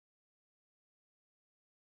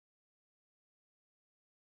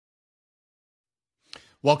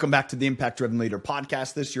Welcome back to the Impact Driven Leader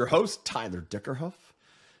podcast. This is your host, Tyler Dickerhoff.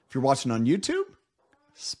 If you're watching on YouTube,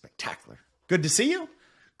 spectacular. Good to see you.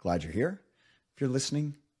 Glad you're here. If you're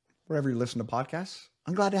listening, wherever you listen to podcasts,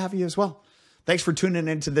 I'm glad to have you as well. Thanks for tuning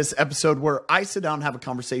into this episode where I sit down and have a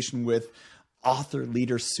conversation with author,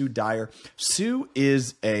 leader Sue Dyer. Sue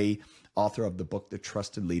is a author of the book, The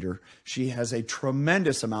Trusted Leader. She has a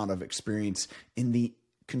tremendous amount of experience in the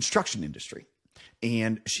construction industry.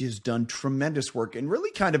 And she has done tremendous work in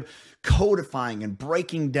really kind of codifying and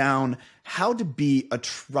breaking down how to be a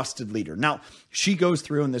trusted leader. Now, she goes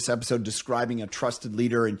through in this episode describing a trusted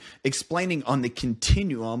leader and explaining on the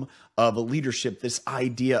continuum of a leadership, this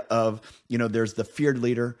idea of, there's the feared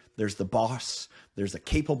leader, there's the boss, there's a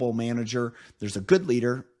capable manager, there's a good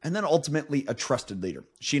leader, and then ultimately a trusted leader.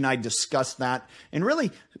 She and I discussed that. And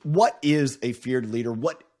really, what is a feared leader?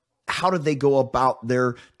 How do they go about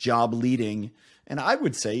their job leading? And I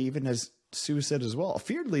would say, even as Sue said as well, a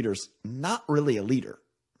feared leader's not really a leader.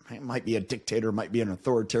 It might be a dictator, might be an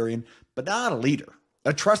authoritarian, but not a leader.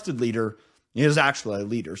 A trusted leader is actually a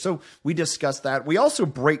leader. So we discussed that. We also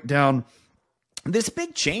break down this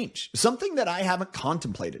big change, something that I haven't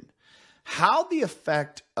contemplated. How the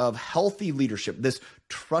effect of healthy leadership, this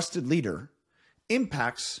trusted leader,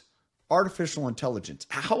 impacts artificial intelligence,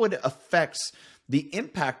 how it affects the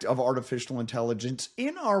impact of artificial intelligence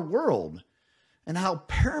in our world, and how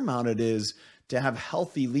paramount it is to have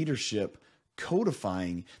healthy leadership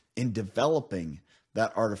codifying and developing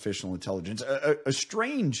that artificial intelligence. A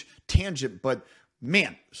strange tangent, but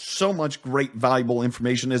man, so much great valuable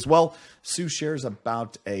information as well. Sue shares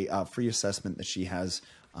about a free assessment that she has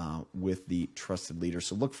with the Trusted Leader.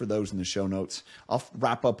 So look for those in the show notes. I'll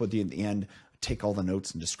wrap up with you at the end, take all the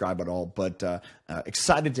notes and describe it all, but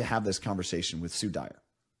excited to have this conversation with Sue Dyer.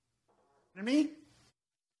 You know what I mean?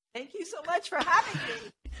 Thank you so much for having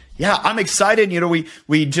me. Yeah, I'm excited.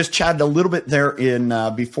 We just chatted a little bit there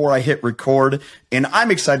before I hit record, and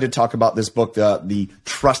I'm excited to talk about this book, The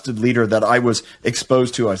Trusted Leader, that I was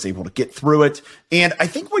exposed to. I was able to get through it. And I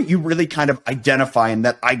think what you really kind of identify and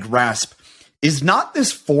that I grasp is not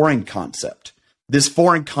this foreign concept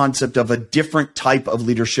of a different type of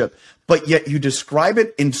leadership, but yet you describe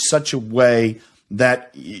it in such a way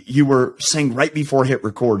that you were saying right before I hit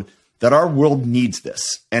record, that our world needs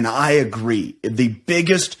this. And I agree. The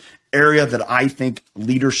biggest area that I think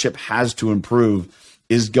leadership has to improve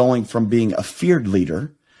is going from being a feared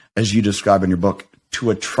leader, as you describe in your book, to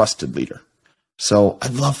a trusted leader. So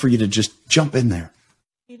I'd love for you to just jump in there.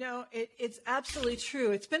 It's absolutely true.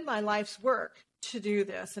 It's been my life's work to do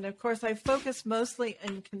this. And of course, I focused mostly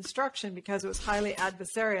in construction because it was highly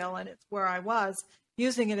adversarial and it's where I was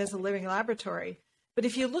using it as a living laboratory. But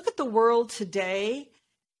if you look at the world today,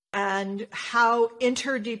 and how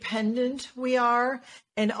interdependent we are.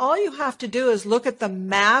 And all you have to do is look at the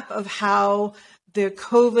map of how the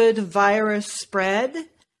COVID virus spread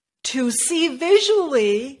to see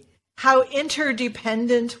visually how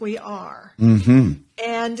interdependent we are. Mm-hmm.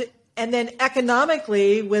 And then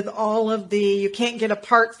economically, with all of you can't get a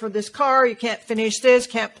part for this car, you can't finish this,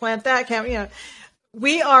 can't plant that,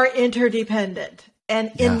 we are interdependent.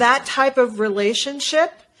 And in that type of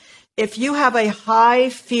relationship, if you have a high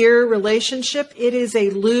fear relationship, it is a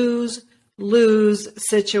lose-lose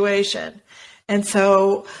situation. And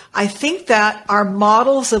so I think that our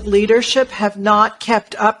models of leadership have not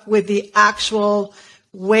kept up with the actual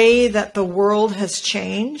way that the world has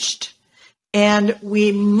changed. And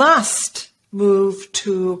we must move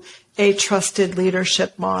to a trusted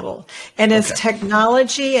leadership model. And as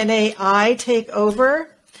technology and AI take over,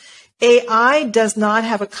 AI does not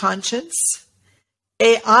have a conscience.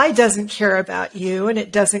 AI doesn't care about you and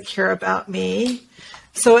it doesn't care about me.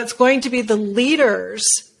 So it's going to be the leaders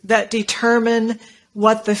that determine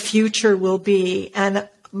what the future will be. And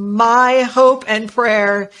my hope and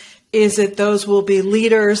prayer is that those will be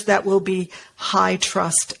leaders that will be high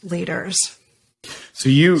trust leaders. So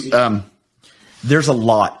there's a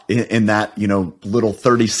lot in that, little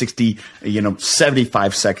 30, 60,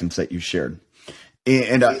 75 seconds that you shared.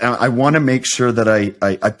 And I want to make sure that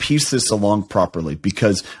I piece this along properly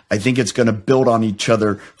because I think it's going to build on each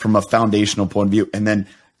other from a foundational point of view and then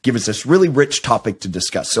give us this really rich topic to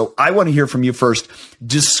discuss. So I want to hear from you first.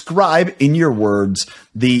 Describe in your words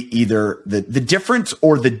either the difference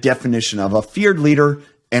or the definition of a feared leader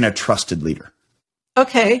and a trusted leader.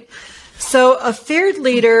 Okay. So a feared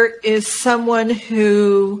leader is someone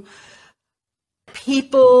who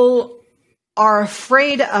people are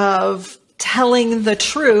afraid of telling the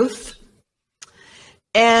truth,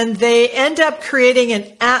 and they end up creating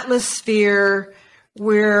an atmosphere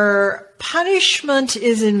where punishment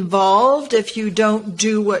is involved if you don't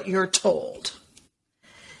do what you're told.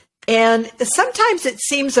 And sometimes it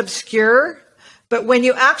seems obscure, but when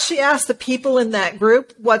you actually ask the people in that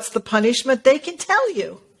group, what's the punishment, they can tell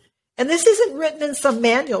you. And this isn't written in some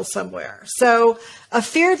manual somewhere. So a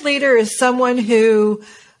feared leader is someone who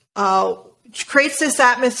creates this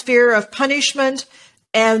atmosphere of punishment,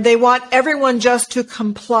 and they want everyone just to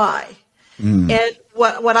comply. And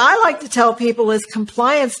what I like to tell people is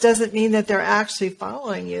compliance doesn't mean that they're actually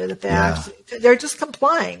following you, that they're just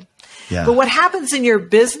complying. Yeah. But what happens in your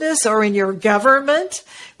business or in your government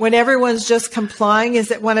when everyone's just complying is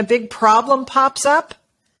that when a big problem pops up,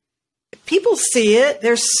 people see it,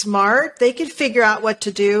 they're smart, they can figure out what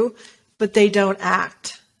to do, but they don't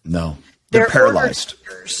act. No, they're paralyzed.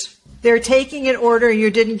 They're taking an order, you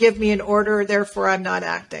didn't give me an order, therefore I'm not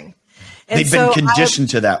acting. And they've been conditioned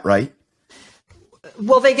to that, right?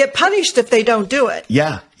 Well, they get punished if they don't do it.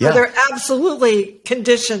 Yeah. So they're absolutely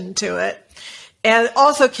conditioned to it. And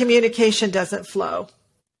also communication doesn't flow.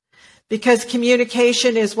 Because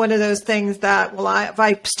communication is one of those things that, if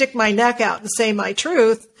I stick my neck out and say my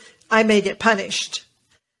truth, I may get punished.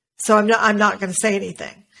 So I'm not going to say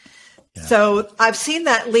anything. Yeah. So I've seen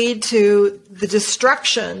that lead to the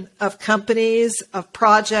destruction of companies, of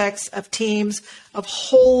projects, of teams, of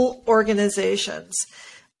whole organizations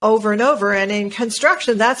over and over. And in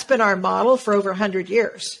construction, that's been our model for over 100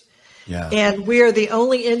 years. Yeah. And we are the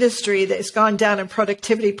only industry that's gone down in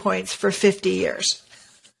productivity points for 50 years.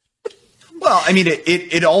 Well, I mean,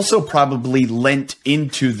 it also probably lent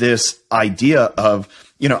into this idea of,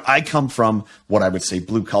 I come from what I would say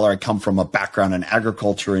blue collar. I come from a background in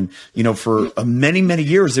agriculture. And, for many, many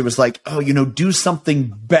years, it was like, do something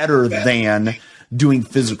better than doing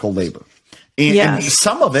physical labor. And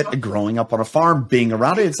some of it, growing up on a farm, being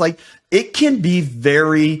around it, it's like it can be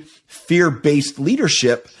very fear-based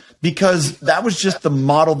leadership because that was just the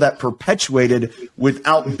model that perpetuated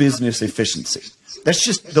without business efficiency. That's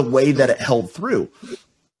just the way that it held through.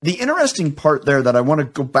 The interesting part there that I want to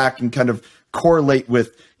go back and kind of correlate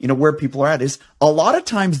with, where people are at is a lot of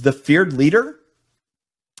times the feared leader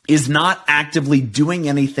is not actively doing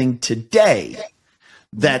anything today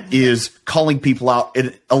that is calling people out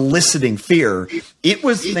and eliciting fear. It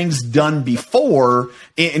was things done before.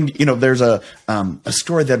 And, there's a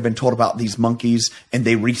story that had been told about these monkeys and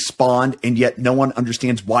they respawn, and yet no one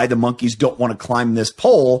understands why the monkeys don't want to climb this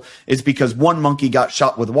pole. It's because one monkey got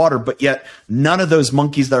shot with water, but yet none of those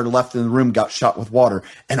monkeys that are left in the room got shot with water.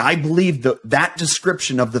 And I believe that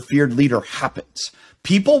description of the feared leader happens.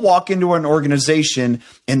 People walk into an organization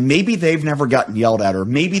and maybe they've never gotten yelled at or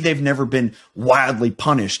maybe they've never been wildly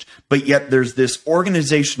punished, but yet there's this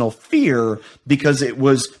organizational fear because it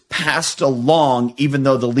was passed along even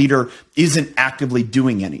though the leader isn't actively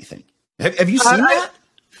doing anything. Have you seen that?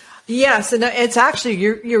 Yes, and it's actually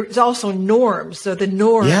it's also norms. So the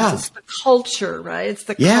norms, it's the culture, right? It's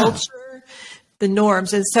the culture, the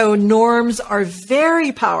norms. And so norms are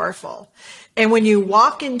very powerful. And when you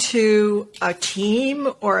walk into a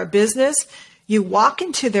team or a business, you walk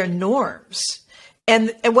into their norms.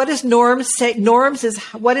 And what does norms say? Norms is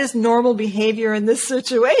what is normal behavior in this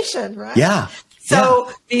situation, right? Yeah.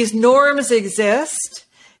 So these norms exist,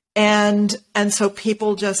 and so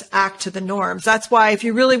people just act to the norms. That's why if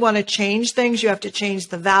you really want to change things, you have to change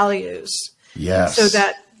the values. Yes. So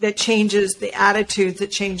that changes the attitudes,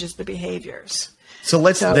 that changes the behaviors. So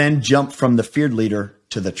let's then jump from the feared leader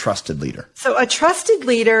to the trusted leader. So a trusted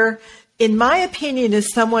leader, in my opinion,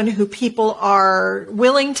 is someone who people are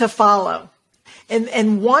willing to follow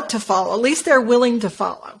and want to follow. At least they're willing to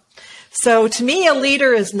follow. So to me, a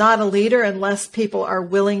leader is not a leader unless people are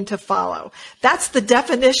willing to follow. That's the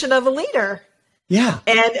definition of a leader. Yeah.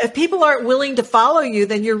 And if people aren't willing to follow you,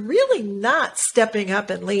 then you're really not stepping up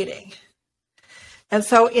and leading. And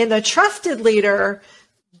so in a trusted leader,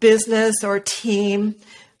 business or team,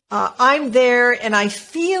 I'm there and I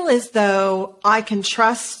feel as though I can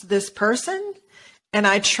trust this person and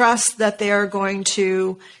I trust that they are going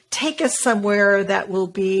to take us somewhere that will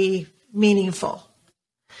be meaningful.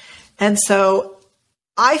 And so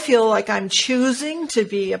I feel like I'm choosing to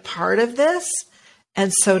be a part of this,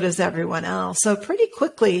 and so does everyone else. So pretty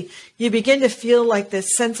quickly, you begin to feel like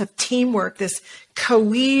this sense of teamwork, this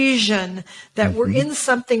cohesion that we're in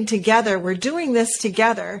something together. We're doing this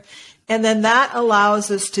together. And then that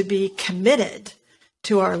allows us to be committed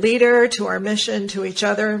to our leader, to our mission, to each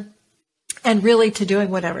other, and really to doing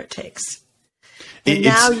whatever it takes. And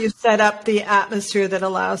now you set up the atmosphere that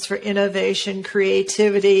allows for innovation,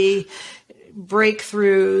 creativity,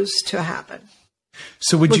 breakthroughs to happen.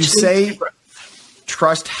 So would you say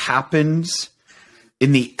trust happens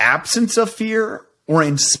in the absence of fear or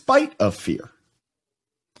in spite of fear?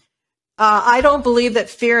 I don't believe that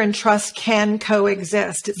fear and trust can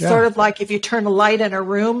coexist. It's sort of like if you turn a light in a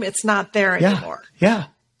room, it's not there anymore. Yeah.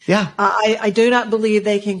 I do not believe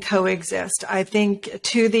they can coexist. I think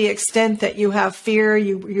to the extent that you have fear,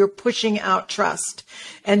 you're pushing out trust.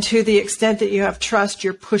 And to the extent that you have trust,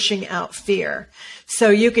 you're pushing out fear. So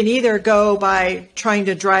you can either go by trying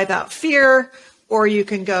to drive out fear, or you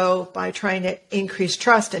can go by trying to increase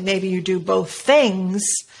trust. And maybe you do both things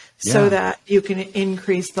so that you can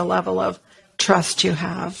increase the level of trust you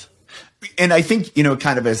have. And I think,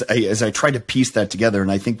 kind of as I try to piece that together,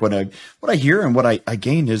 and I think what I hear and what I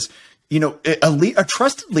gain is, a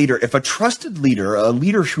trusted leader, if a trusted leader, a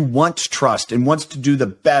leader who wants trust and wants to do the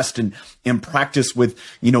best and practice with,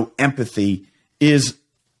 empathy, is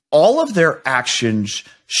all of their actions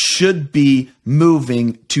should be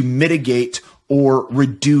moving to mitigate or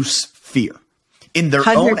reduce fear in their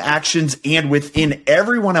 100%. Own actions and within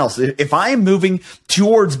everyone else. If I am moving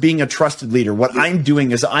towards being a trusted leader, what I'm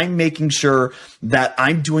doing is I'm making sure that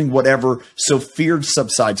I'm doing whatever so fear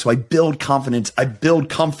subsides. So I build confidence, I build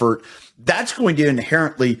comfort. That's going to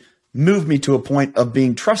inherently move me to a point of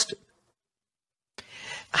being trusted.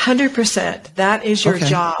 100%. That is your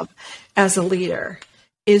job as a leader,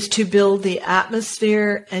 is to build the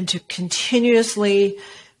atmosphere and to continuously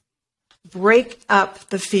break up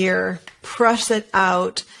the fear, press it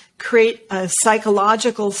out, create a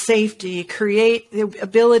psychological safety, create the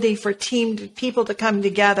ability for people to come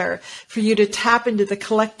together, for you to tap into the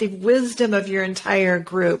collective wisdom of your entire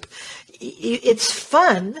group. It's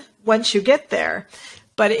fun once you get there,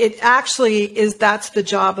 but it actually is, that's the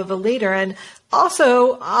job of a leader. And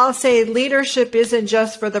also, I'll say leadership isn't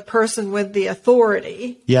just for the person with the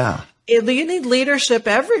authority. Yeah. You need leadership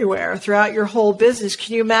everywhere throughout your whole business.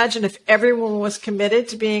 Can you imagine if everyone was committed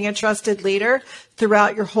to being a trusted leader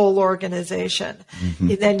throughout your whole organization?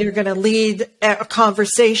 Mm-hmm. Then you're going to lead a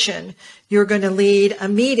conversation. You're going to lead a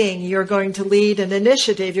meeting. You're going to lead an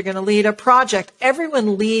initiative. You're going to lead a project.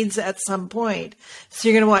 Everyone leads at some point. So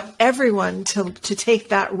you're going to want everyone to take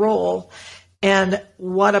that role. And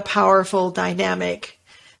what a powerful dynamic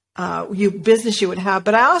business you would have.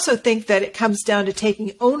 But I also think that it comes down to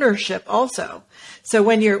taking ownership also. So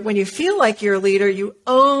when you feel like you're a leader, you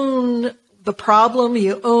own the problem,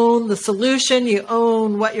 you own the solution, you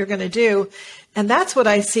own what you're going to do. And that's what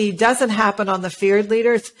I see doesn't happen on the feared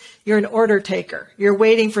leaders. You're an order taker. You're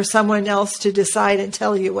waiting for someone else to decide and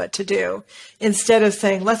tell you what to do, instead of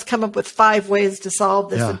saying, let's come up with 5 ways to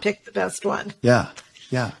solve this and pick the best one. Yeah.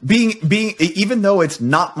 Being, even though it's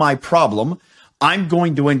not my problem, I'm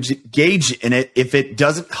going to engage in it if it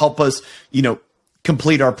doesn't help us,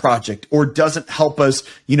 complete our project, or doesn't help us,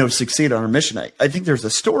 succeed on our mission. I think there's a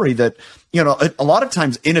story that, a lot of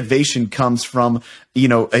times innovation comes from,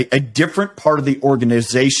 a different part of the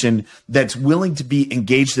organization that's willing to be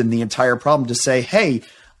engaged in the entire problem to say, hey,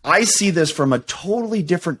 I see this from a totally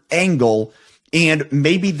different angle. And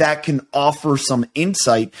maybe that can offer some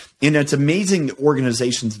insight. And it's amazing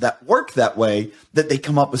organizations that work that way, that they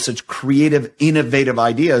come up with such creative, innovative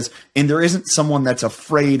ideas. And there isn't someone that's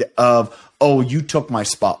afraid of, oh, you took my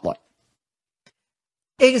spotlight.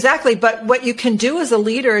 Exactly. But what you can do as a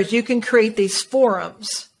leader is you can create these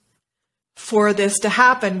forums for this to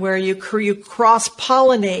happen, where you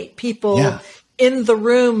cross-pollinate people in the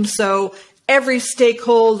room. So every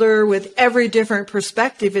stakeholder with every different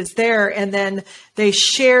perspective is there, and then they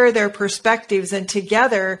share their perspectives, and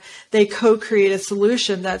together they co-create a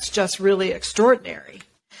solution that's just really extraordinary.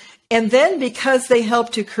 And then because they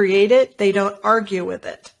help to create it, they don't argue with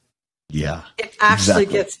it. Yeah. It actually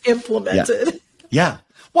gets implemented. Yeah.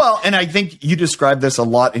 Well, and I think you describe this a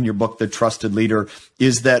lot in your book, The Trusted Leader,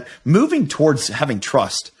 is that moving towards having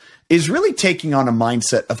trust is really taking on a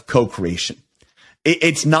mindset of co-creation.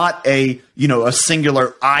 It's not a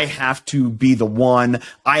singular, I have to be the one,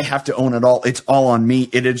 I have to own it all, it's all on me.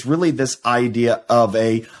 It is really this idea of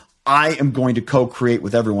I am going to co-create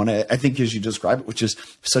with everyone. I think as you describe it, which is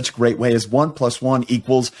such a great way, is 1 + 1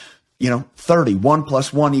 equals 30. 1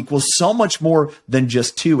 + 1 equals so much more than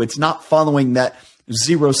just 2. It's not following that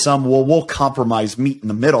zero sum, well, we'll compromise, meet in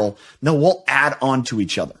the middle. No, we'll add on to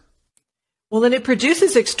each other. Well, then it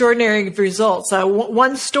produces extraordinary results.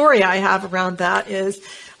 One story I have around that is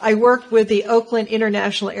I worked with the Oakland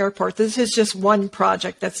International Airport. This is just one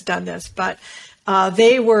project that's done this, but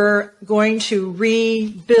they were going to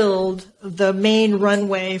rebuild the main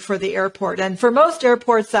runway for the airport. And for most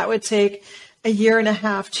airports, that would take 1.5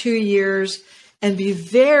 years, 2 years, and be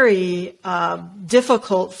very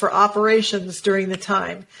difficult for operations during the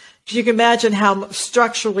time. You can imagine how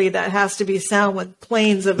structurally that has to be sound with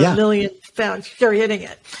planes of 1 million pounds hitting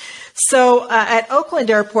it. So at Oakland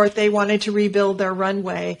Airport, they wanted to rebuild their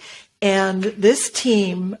runway. And this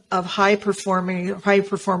team of high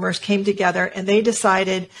performers came together, and they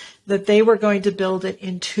decided that they were going to build it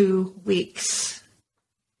in 2 weeks.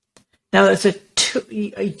 Now, it's a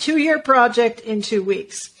two-year project in 2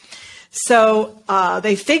 weeks. So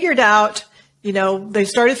they figured out, they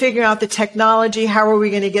started figuring out the technology. How are we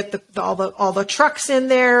going to get all the trucks in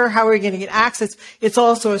there? How are we going to get access? It's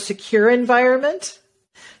also a secure environment.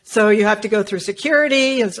 So you have to go through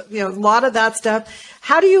security and, a lot of that stuff.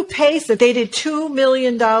 How do you pay? So they did $2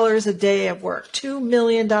 million a day of work, $2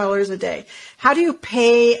 million a day. How do you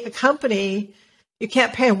pay a company? You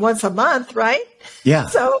can't pay them once a month, right? Yeah.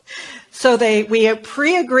 So we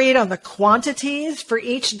pre-agreed on the quantities for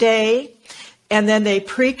each day, and then they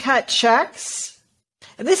pre-cut checks.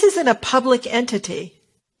 And this isn't a public entity.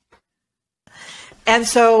 And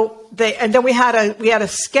so then we had a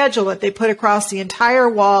schedule that they put across the entire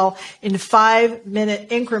wall in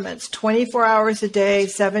 5-minute increments, 24 hours a day,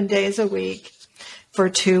 7 days a week for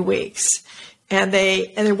 2 weeks. And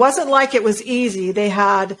it wasn't like it was easy. They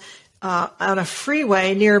had, on a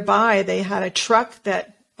freeway nearby, they had a truck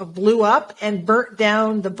that blew up and burnt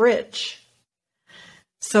down the bridge.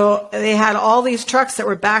 So they had all these trucks that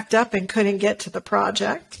were backed up and couldn't get to the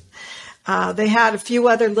project. They had a few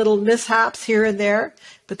other little mishaps here and there,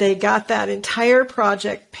 but they got that entire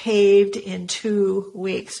project paved in 2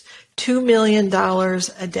 weeks, $2 million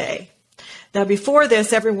a day. Now, before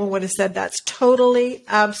this, everyone would have said that's totally,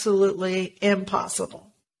 absolutely impossible.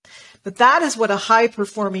 But that is what a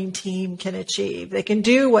high-performing team can achieve. They can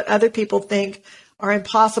do what other people think are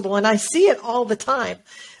impossible, and I see it all the time.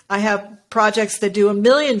 I have projects that do $1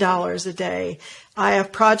 million a day. I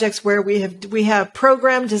have projects where we have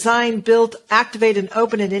programmed, designed, built, activated, and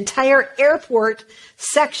opened an entire airport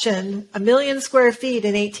section, 1 million square feet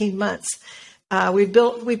in 18 months. We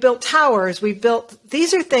built towers.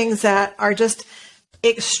 These are things that are just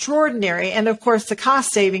extraordinary. And of course, the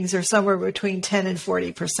cost savings are somewhere between 10 and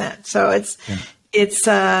 40%. So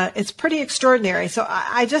it's pretty extraordinary. So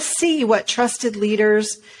I just see what trusted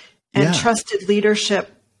leaders and trusted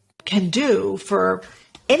leadership can do for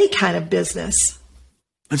any kind of business.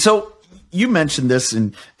 And so you mentioned this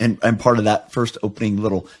and part of that first opening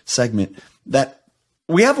little segment, that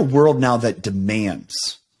we have a world now that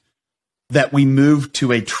demands that we move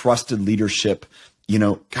to a trusted leadership,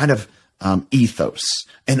 kind of ethos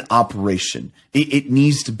and operation. It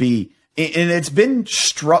needs to be, and it's been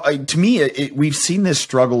to me. We've seen this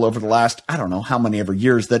struggle over the last, I don't know how many ever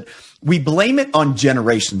years, that we blame it on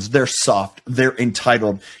generations. They're soft. They're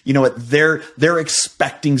entitled. They're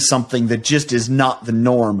expecting something that just is not the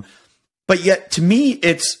norm. But yet, to me,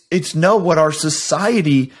 it's no. What our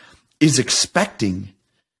society is expecting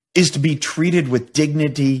is to be treated with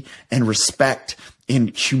dignity and respect and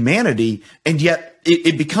humanity, and yet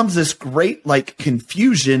it becomes this great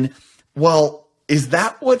confusion. Well, is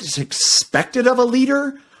that what is expected of a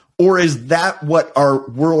leader, or is that what our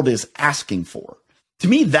world is asking for? To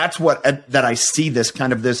me, that's that I see this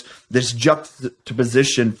kind of this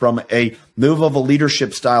juxtaposition from a move of a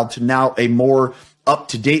leadership style to now a more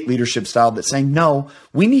up-to-date leadership style that's saying, no,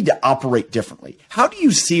 we need to operate differently. How do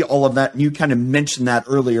you see all of that? And you kind of mentioned that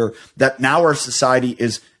earlier, that now our society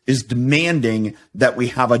is demanding that we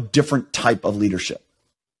have a different type of leadership.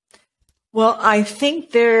 Well, I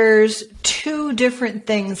think there's two different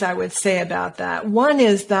things I would say about that. One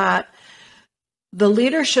is that the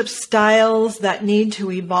leadership styles that need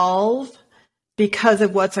to evolve because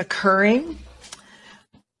of what's occurring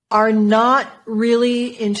are not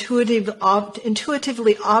really intuitively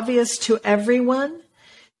obvious to everyone,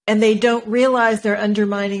 and they don't realize they're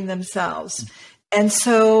undermining themselves. And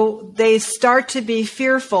so they start to be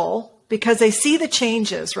fearful because they see the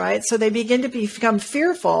changes, right? So they begin to become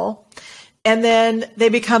fearful, and then they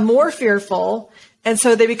become more fearful, and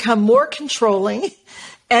so they become more controlling,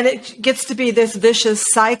 and it gets to be this vicious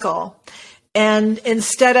cycle. And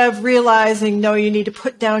instead of realizing, no, you need to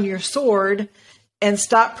put down your sword and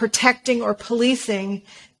stop protecting or policing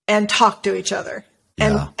and talk to each other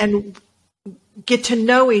and get to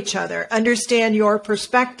know each other, understand your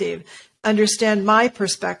perspective, understand my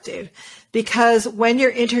perspective. Because when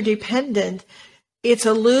you're interdependent, it's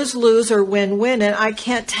a lose-lose or win-win. And I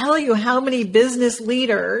can't tell you how many business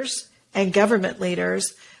leaders and government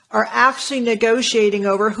leaders are actually negotiating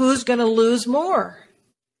over who's going to lose more.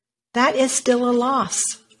 That is still a loss.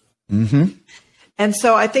 Mm-hmm. And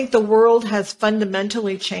so I think the world has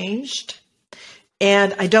fundamentally changed.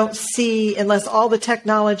 And I don't see, unless all the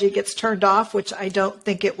technology gets turned off, which I don't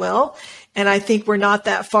think it will, and I think we're not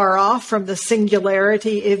that far off from the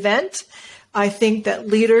singularity event, I think that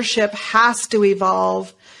leadership has to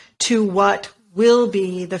evolve to what will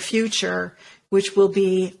be the future. which will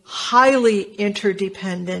be highly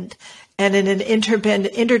interdependent. And in an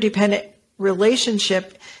interdependent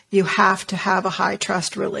relationship, you have to have a high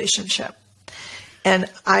trust relationship. And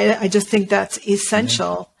I just think that's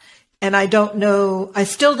essential. And I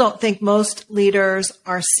still don't think most leaders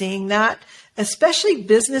are seeing that, especially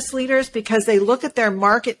business leaders, because they look at their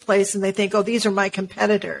marketplace and they think, oh, these are my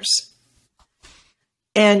competitors.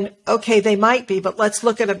 And okay, they might be, but let's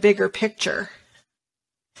look at a bigger picture.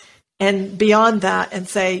 And beyond that and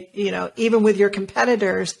say, even with your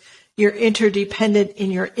competitors, you're interdependent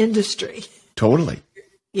in your industry. Totally.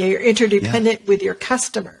 Yeah, you're interdependent with your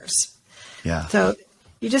customers. Yeah. So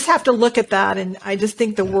you just have to look at that. And I just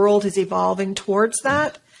think the world is evolving towards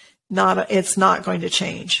that. It's not going to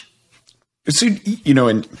change. So,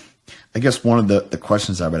 and I guess one of the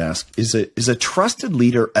questions I would ask is a trusted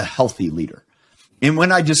leader a healthy leader? And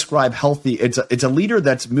when I describe healthy, it's a leader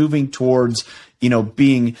that's moving towards,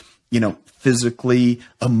 being, physically,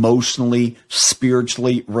 emotionally,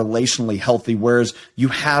 spiritually, relationally healthy, whereas you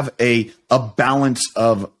have a balance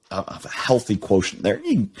of a healthy quotient there.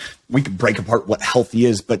 We can break apart what healthy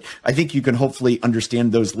is, but I think you can hopefully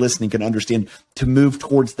understand, those listening can understand, to move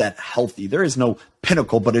towards that healthy. There is no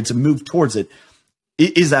pinnacle, but it's a move towards it.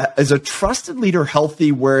 Is a trusted leader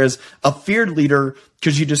healthy, whereas a feared leader,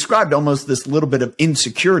 because you described almost this little bit of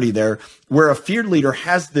insecurity there, where a feared leader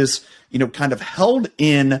has this, kind of held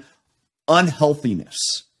in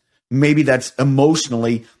unhealthiness. Maybe that's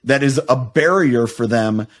emotionally, that is a barrier for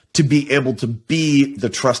them to be able to be the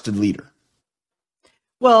trusted leader.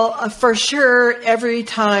 Well, for sure, every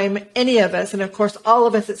time any of us, and of course, all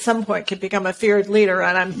of us at some point could become a feared leader,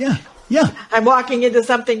 and I'm walking into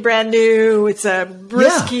something brand new. It's a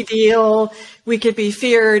risky deal. We could be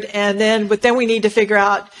feared. But then we need to figure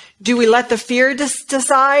out, do we let the fear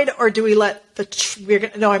decide, or do we let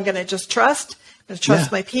I'm going to just trust. I'm going to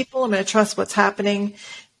trust my people. I'm going to trust what's happening.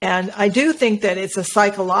 And I do think that it's a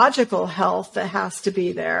psychological health that has to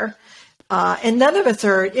be there. And none of us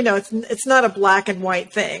are, it's not a black and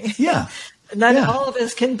white thing. Yeah. All of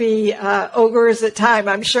us can be ogres at time,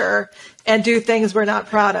 I'm sure, and do things we're not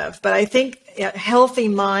proud of. But I think a healthy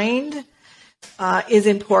mind is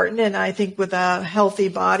important. And I think with a healthy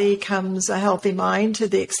body comes a healthy mind, to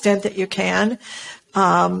the extent that you can.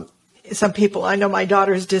 Some people, I know my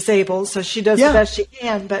daughter's disabled, so she does the best she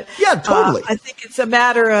can. But totally. I think it's a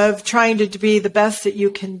matter of trying to be the best that you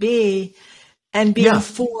can be, and being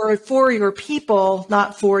for your people,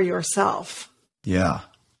 not for yourself. Yeah.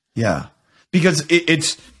 Yeah. Because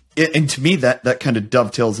and to me, that kind of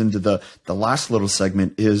dovetails into the last little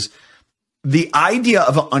segment, is the idea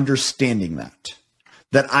of understanding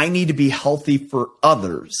that I need to be healthy for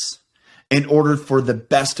others in order for the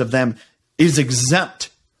best of them is exempt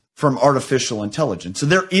from artificial intelligence. So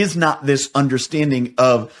there is not this understanding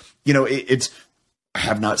of, I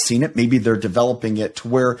have not seen it. Maybe they're developing it to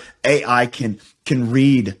where AI can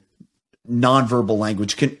read nonverbal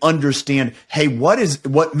language, can understand, hey,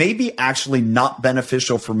 what may be actually not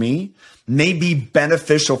beneficial for me may be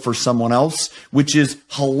beneficial for someone else, which is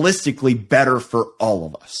holistically better for all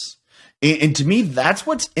of us. And to me, that's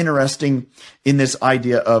what's interesting in this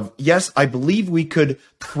idea of, yes, I believe we could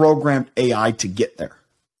program AI to get there,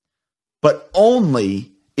 but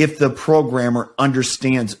only if the programmer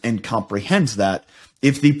understands and comprehends that.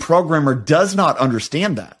 If the programmer does not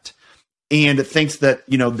understand that and thinks that,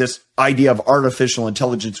 this idea of artificial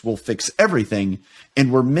intelligence will fix everything,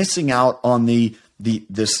 and we're missing out on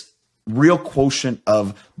this real quotient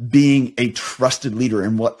of being a trusted leader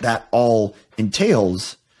and what that all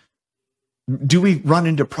entails, do we run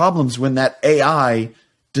into problems when that AI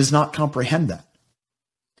does not comprehend that?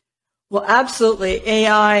 Well, absolutely.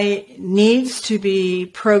 AI needs to be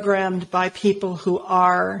programmed by people who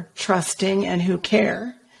are trusting and who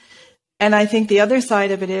care. And I think the other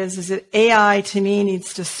side of it is that AI, to me,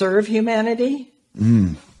 needs to serve humanity,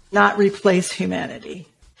 not replace humanity.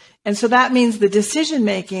 And so that means the decision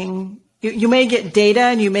making, you may get data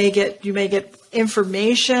and you may get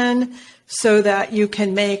information so that you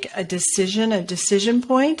can make a decision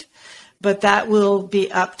point, but that will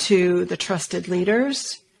be up to the trusted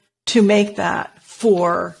leaders to make that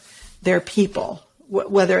for their people,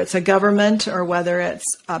 whether it's a government or whether it's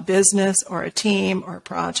a business or a team or a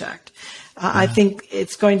project. I think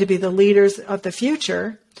it's going to be the leaders of the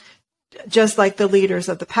future, just like the leaders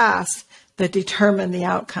of the past, that determine the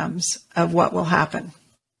outcomes of what will happen.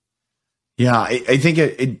 Yeah, I think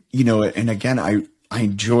and again, I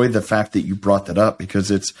enjoy the fact that you brought that up, because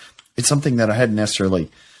it's something that I hadn't necessarily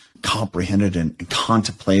comprehended and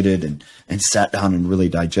contemplated and sat down and really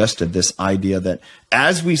digested, this idea that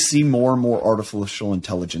as we see more and more artificial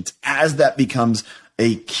intelligence, as that becomes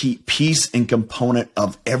a key piece and component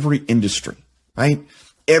of every industry, right?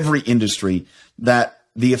 Every industry, that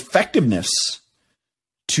the effectiveness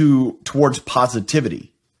towards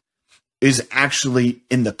positivity is actually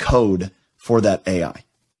in the code for that AI.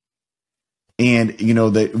 And,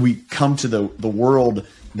 that we come to the world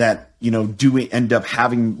that, do we end up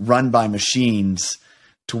having run by machines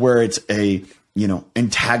to where it's a,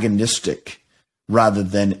 antagonistic rather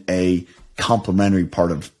than a complementary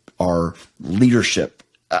part of our leadership.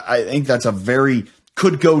 I think that's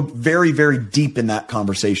could go very, very deep in that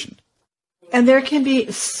conversation. And there can be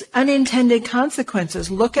unintended consequences.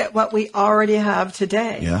 Look at what we already have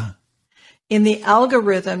today. Yeah. In the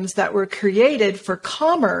algorithms that were created for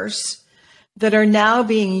commerce that are now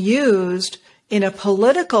being used in a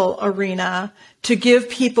political arena to give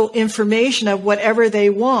people information of whatever they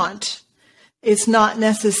want. It's not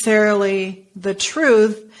necessarily the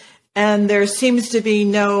truth, and there seems to be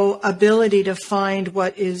no ability to find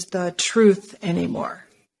what is the truth anymore.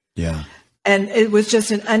 Yeah. And it was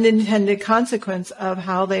just an unintended consequence of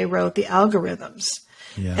how they wrote the algorithms.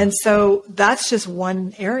 Yeah. And so that's just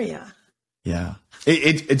one area. Yeah.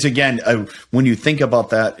 It's again, when you think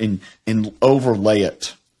about that and overlay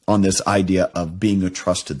it on this idea of being a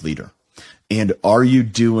trusted leader. And are you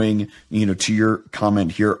doing, to your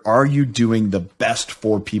comment here, are you doing the best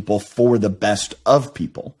for people for the best of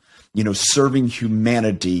people? Serving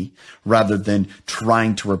humanity rather than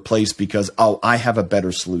trying to replace because, I have a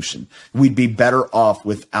better solution. We'd be better off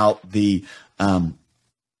without the,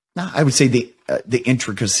 I would say the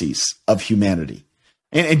intricacies of humanity.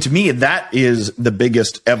 And to me, that is the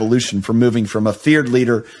biggest evolution from moving from a feared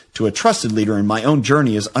leader to a trusted leader in my own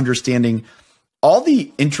journey, is understanding all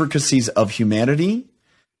the intricacies of humanity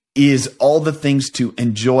is all the things to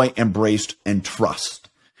enjoy, embrace, and trust.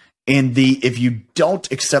 And if you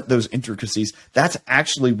don't accept those intricacies, that's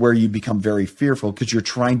actually where you become very fearful because you're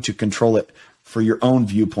trying to control it for your own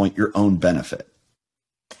viewpoint, your own benefit.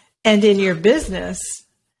 And in your business,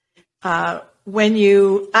 when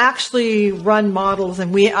you actually run models,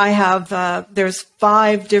 and there's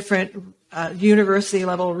 5 different university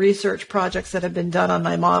level research projects that have been done on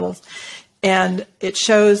my models. And it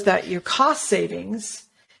shows that your cost savings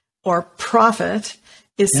or profit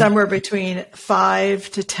is somewhere between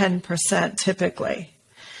 5 to 10% typically.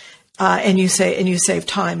 And you save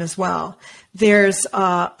time as well. There's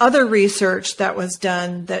other research that was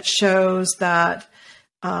done that shows that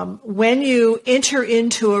when you enter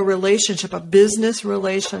into a relationship, a business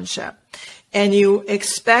relationship, and you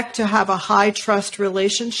expect to have a high trust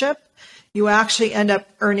relationship, you actually end up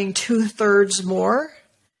earning 2/3 more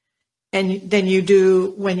than you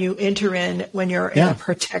do when you're in a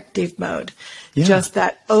protective mode. Yeah. Just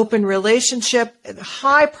that open relationship,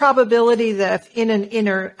 high probability that if in an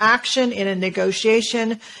interaction, in a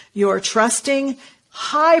negotiation, you're trusting,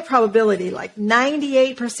 high probability, like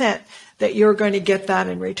 98%, that you're going to get that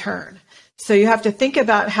in return. So you have to think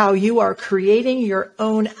about how you are creating your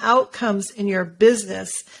own outcomes in your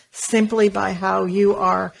business simply by how you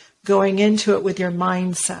are going into it with your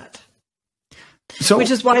mindset.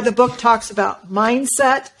 Which is why the book talks about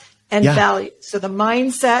mindset and value. So the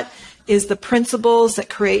mindset is the principles that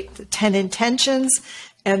create the 10 intentions,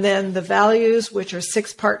 and then the values, which are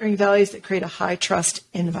 6 partnering values that create a high trust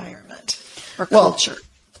environment or culture.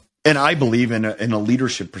 And I believe in a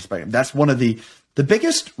leadership perspective, that's one of the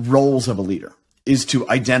biggest roles of a leader is to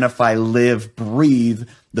identify, live, breathe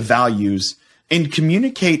the values and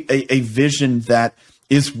communicate a vision that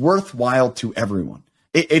is worthwhile to everyone.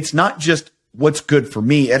 It's not just what's good for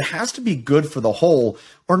me. It has to be good for the whole,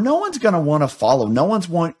 or no one's going to want to follow. No one's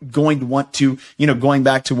going to want to, going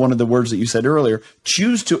back to one of the words that you said earlier,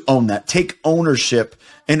 choose to own that, take ownership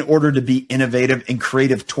in order to be innovative and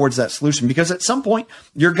creative towards that solution. Because at some point,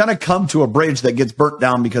 you're going to come to a bridge that gets burnt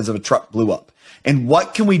down because of a truck blew up. And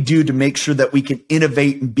what can we do to make sure that we can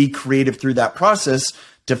innovate and be creative through that process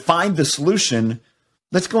to find the solution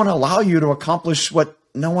that's going to allow you to accomplish what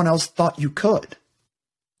no one else thought you could?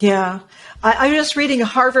 Yeah. I'm just reading a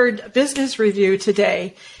Harvard Business Review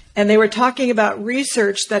today, and they were talking about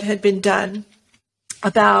research that had been done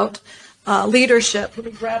about leadership. Let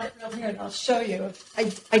me grab it real here and I'll show you.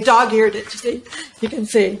 I dog-eared it. You can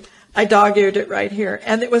see. I dog-eared it right here.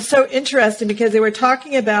 And it was so interesting because they were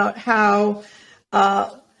talking about how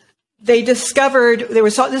they discovered,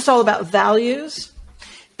 this is all about values.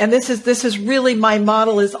 And this is really, my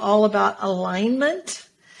model is all about alignment.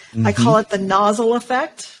 Mm-hmm. I call it the nozzle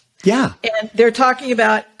effect. Yeah. And they're talking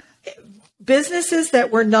about businesses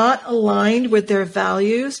that were not aligned with their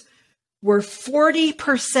values were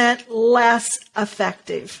 40% less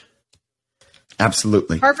effective.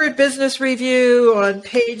 Absolutely. Harvard Business Review on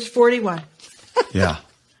page 41. Yeah.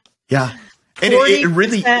 Yeah. And it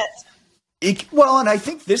really, well, and I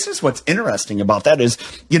think this is what's interesting about that is,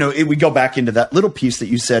 we go back into that little piece that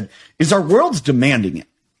you said is our world's demanding it.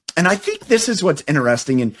 And I think this is what's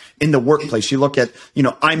interesting in the workplace. You look at,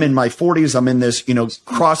 I'm in my 40s. I'm in this,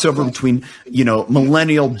 crossover between,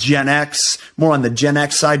 millennial Gen X, more on the Gen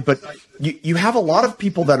X side. But you have a lot of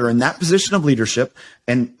people that are in that position of leadership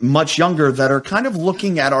and much younger that are kind of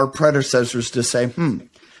looking at our predecessors to say,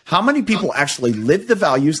 how many people actually lived the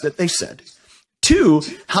values that they said? Two,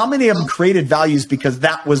 how many of them created values because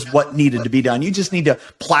that was what needed to be done? You just need to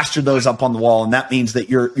plaster those up on the wall. And that means that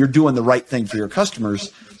you're doing the right thing for your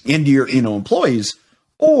customers and your, employees,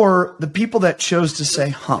 or the people that chose to say,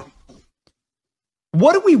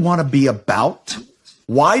 what do we want to be about?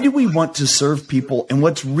 Why do we want to serve people? And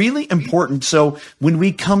what's really important, so when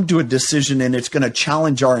we come to a decision and it's going to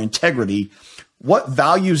challenge our integrity, what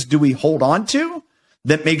values do we hold on to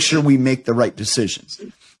that make sure we make the right decisions?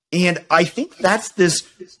 And I think that's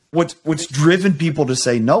what's driven people to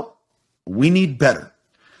say, nope, we need better.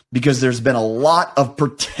 Because there's been a lot of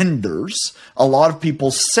pretenders, a lot of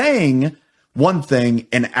people saying one thing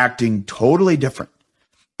and acting totally different.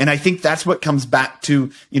 And I think that's what comes back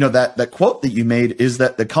to, that quote that you made is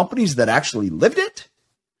that the companies that actually lived it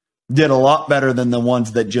did a lot better than the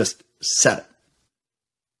ones that just said it.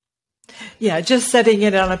 Yeah, just setting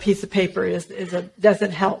it on a piece of paper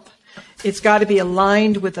doesn't help. It's got to be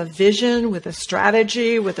aligned with a vision, with a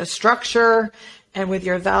strategy, with a structure, and with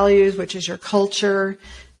your values, which is your culture.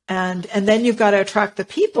 And then you've got to attract the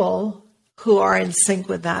people who are in sync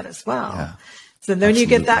with that as well. Yeah, so then you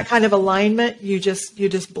get that kind of alignment, you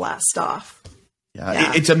just blast off.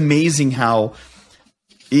 Yeah. It's amazing how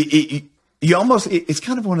it's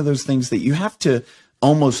kind of one of those things that you have to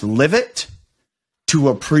almost live it to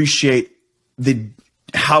appreciate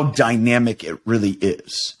how dynamic it really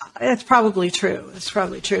is. That's probably true. It's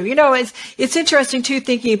probably true. It's interesting too,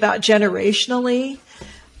 thinking about generationally.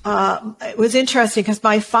 It was interesting because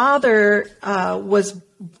my father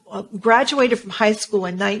graduated from high school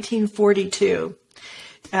in 1942.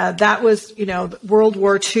 That was, World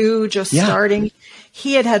War II just starting.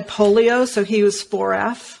 He had polio, so he was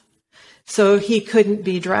 4F. So he couldn't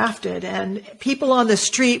be drafted. And people on the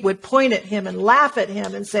street would point at him and laugh at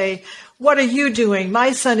him and say, "What are you doing?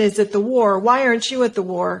 My son is at the war. Why aren't you at the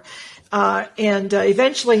war?" And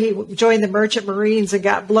eventually he joined the Merchant Marines and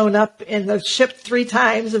got blown up in the ship 3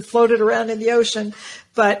 times and floated around in the ocean.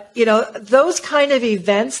 But, those kind of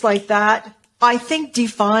events like that, I think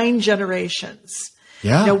define generations.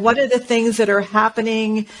 Yeah. What are the things that are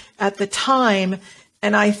happening at the time?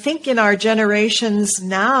 And I think in our generations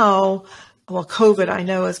now, COVID, I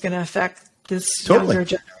know, is going to affect this younger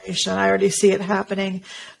generation. I already see it happening.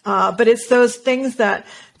 But it's those things that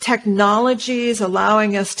technology is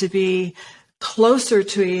allowing us to be closer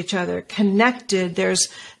to each other, connected. There's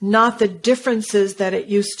not the differences that it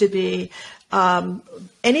used to be.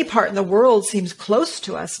 Any part in the world seems close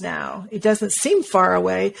to us now. It doesn't seem far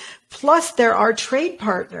away. Plus, there are trade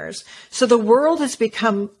partners. So the world has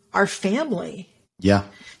become our family. Yeah.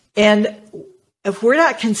 And if we're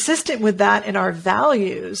not consistent with that in our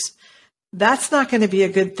values, that's not going to be a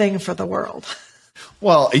good thing for the world.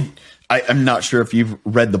 Well, I'm not sure if you've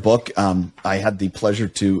read the book. I had the pleasure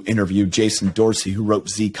to interview Jason Dorsey, who wrote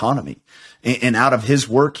Z Economy. And out of his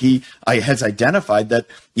work, he has identified that,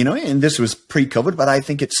 and this was pre-COVID, but I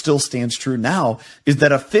think it still stands true now, is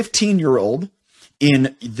that a 15-year-old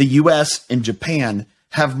in the U.S. and Japan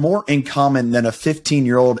have more in common than a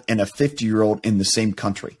 15-year-old and a 50-year-old in the same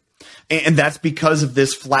country. And that's because of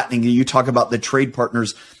this flattening. You talk about the trade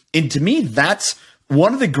partners. And to me, that's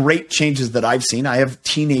one of the great changes that I've seen. I have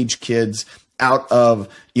teenage kids out of,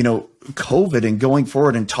 COVID and going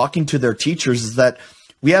forward and talking to their teachers, is that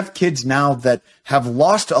we have kids now that have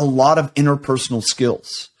lost a lot of interpersonal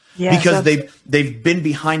skills. Yes, because they've been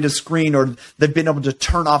behind a screen, or they've been able to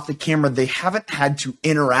turn off the camera. They haven't had to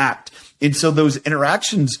interact. And so those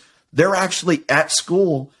interactions, they're actually at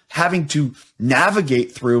school having to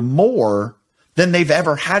navigate through more than they've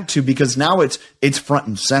ever had to, because now it's front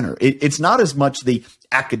and center. It's not as much the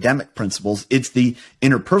academic principles, it's the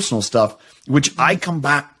interpersonal stuff, which I come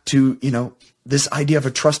back to, this idea of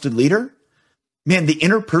a trusted leader. Man, the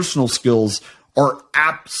interpersonal skills are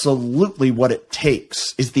absolutely what it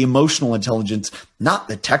takes, is the emotional intelligence, not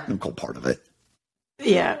the technical part of it.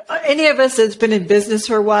 Yeah. Any of us that's been in business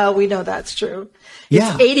for a while, we know that's true.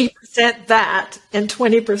 Yeah. It's 80% that and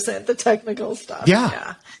 20% the technical stuff.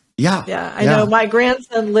 Yeah. I know my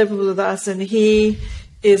grandson lived with us, and he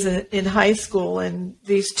is in high school in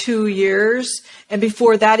these 2 years. And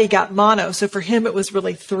before that, he got mono. So for him, it was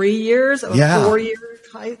really 3 years, 4 years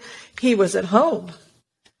he was at home.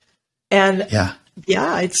 And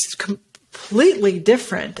yeah, it's completely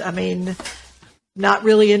different. I mean, not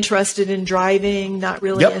really interested in driving, not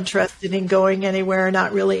really interested in going anywhere,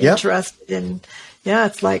 not really interested in,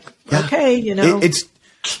 it's like, okay, it's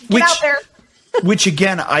get out there. Which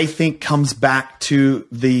again, I think comes back to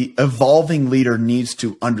the evolving leader needs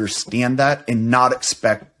to understand that and not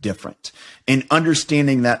expect different. And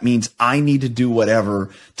understanding that means I need to do whatever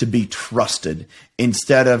to be trusted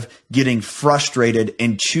instead of getting frustrated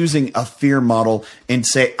and choosing a fear model and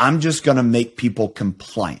say, I'm just going to make people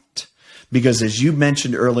compliant. Because as you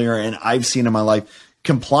mentioned earlier, and I've seen in my life,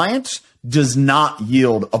 compliance does not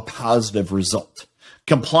yield a positive result.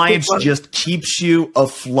 Compliance just keeps you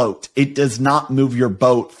afloat. It does not move your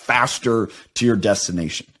boat faster to your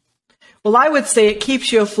destination. Well, I would say it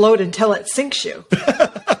keeps you afloat until it sinks you.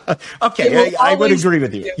 Okay, I would agree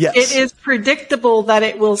with you. Yes. It is predictable that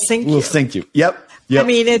it will sink you. Will sink you. Yep. I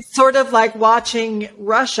mean, it's sort of like watching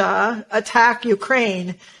Russia attack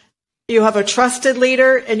Ukraine. You have a trusted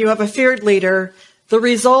leader and you have a feared leader. The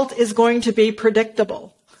result is going to be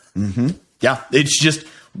predictable. Mm-hmm. Yeah, it's just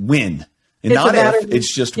win. And not if,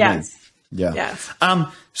 it's just win. Yeah. Yes.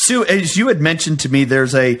 Sue, as you had mentioned to me,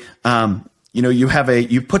 there's a,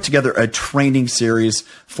 you put together a training series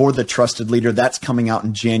for the trusted leader that's coming out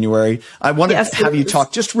in January. I want to have you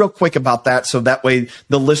talk just real quick about that. So that way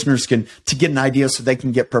the listeners to get an idea so they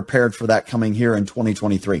can get prepared for that coming here in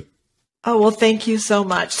 2023. Oh, well, thank you so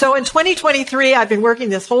much. So in 2023, I've been working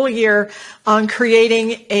this whole year on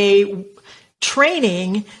creating a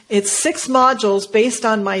training. It's 6 modules based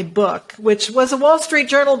on my book, which was a Wall Street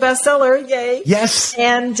Journal bestseller. Yay. Yes.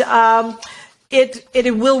 And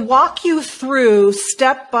it will walk you through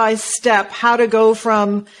step by step how to go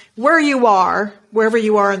from where you are, wherever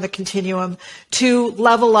you are in the continuum, to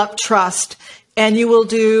level up trust. And you will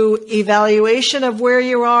do evaluation of where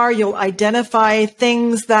you are. You'll identify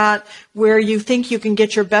things where you think you can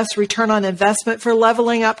get your best return on investment for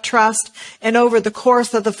leveling up trust. And over the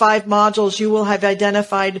course of the 5 modules, you will have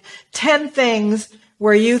identified 10 things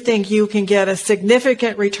where you think you can get a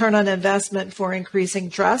significant return on investment for increasing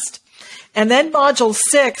trust. And then module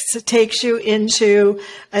 6 takes you into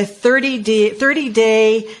a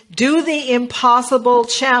 30-day do the impossible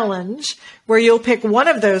challenge, where you'll pick one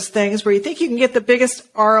of those things where you think you can get the biggest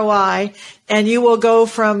ROI, and you will go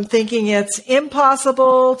from thinking it's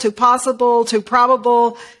impossible to possible to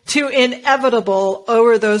probable to inevitable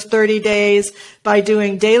over those 30 days by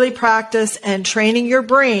doing daily practice and training your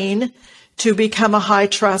brain to become a high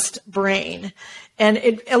trust brain.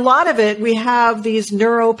 And a lot of it, we have these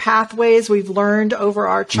neuro pathways we've learned over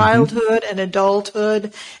our childhood and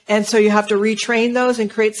adulthood. And so you have to retrain those and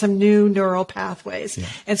create some new neural pathways. Yeah.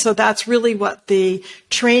 And so that's really what the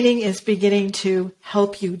training is beginning to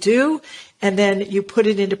help you do. And then you put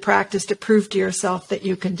it into practice to prove to yourself that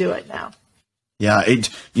you can do it now. Yeah,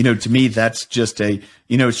 to me, that's just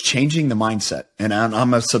it's changing the mindset. And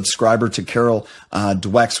I'm a subscriber to Carol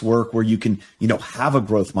Dweck's work where you can, have a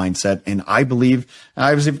growth mindset. And I believe,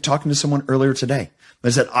 I was even talking to someone earlier today,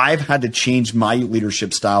 is that I've had to change my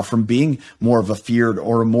leadership style from being more of a feared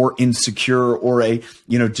or a more insecure or a,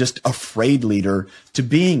 just afraid leader to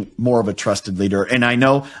being more of a trusted leader. And I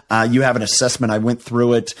know you have an assessment. I went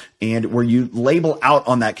through it, and where you label out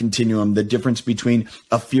on that continuum the difference between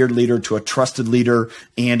a feared leader to a trusted leader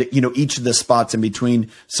and, each of the spots in between.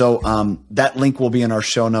 So that link will be in our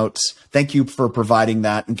show notes. Thank you for providing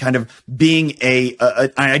that and kind of being an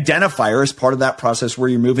identifier as part of that process where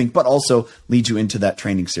you're moving, but also lead you into that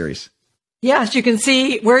training series. Yes, you can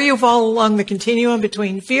see where you fall along the continuum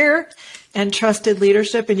between fear and trusted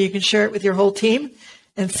leadership, and you can share it with your whole team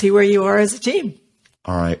and see where you are as a team.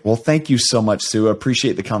 All right. Well, thank you so much, Sue. I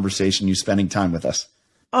appreciate the conversation, you spending time with us.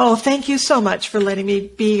 Oh, thank you so much for letting me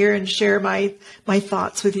be here and share my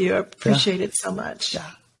thoughts with you. I appreciate it so much. Yeah.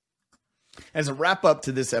 As a wrap up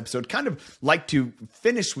to this episode, kind of like to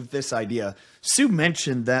finish with this idea. Sue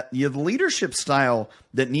mentioned that the leadership style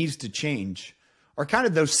that needs to change are kind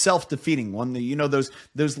of those self-defeating one,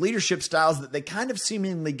 those leadership styles that they kind of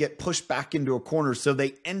seemingly get pushed back into a corner. So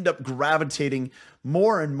they end up gravitating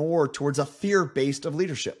more and more towards a fear-based of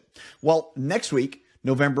leadership. Well, next week,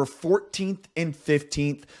 November 14th and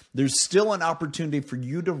 15th, there's still an opportunity for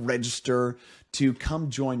you to register to come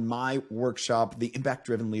join my workshop, the Impact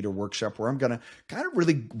Driven Leader Workshop, where I'm going to kind of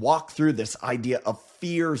really walk through this idea of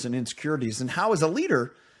fears and insecurities and how, as a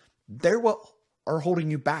leader, they're what are holding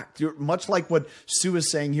you back. Much like what Sue is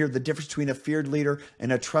saying here, the difference between a feared leader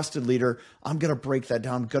and a trusted leader, I'm going to break that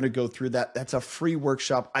down. I'm going to go through that. That's a free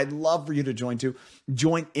workshop. I'd love for you to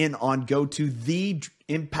join in on. Go to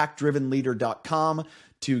impactdrivenleader.com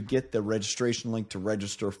to get the registration link to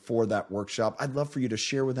register for that workshop. I'd love for you to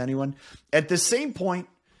share with anyone. At the same point,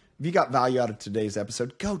 if you got value out of today's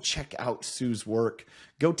episode, go check out Sue's work.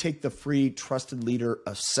 Go take the free Trusted Leader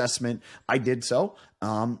assessment. I did so,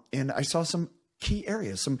 and I saw some key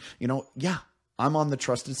areas. I'm on the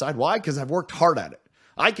trusted side. Why? Because I've worked hard at it.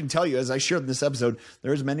 I can tell you, as I shared in this episode,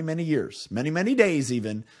 there's many, many years, many, many days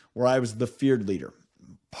even, where I was the feared leader.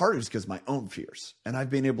 Part is because of my own fears, and I've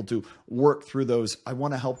been able to work through those. I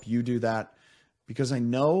want to help you do that because I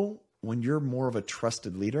know when you're more of a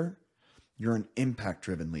trusted leader, you're an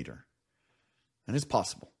impact-driven leader, and it's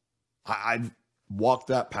possible. I've walked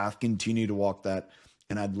that path, continue to walk that,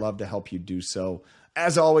 and I'd love to help you do so.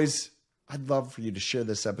 As always, I'd love for you to share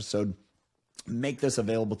this episode. Make this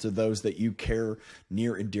available to those that you care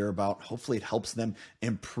near and dear about. Hopefully it helps them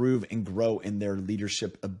improve and grow in their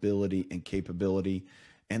leadership ability and capability.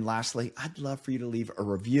 And lastly, I'd love for you to leave a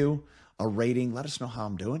review, a rating. Let us know how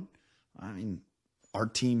I'm doing. I mean, our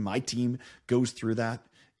team, my team goes through that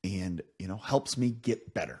and, helps me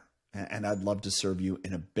get better. And I'd love to serve you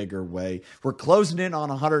in a bigger way. We're closing in on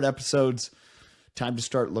 100 episodes. Time to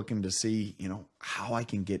start looking to see, how I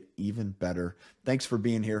can get even better. Thanks for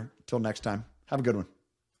being here. Till next time, have a good one.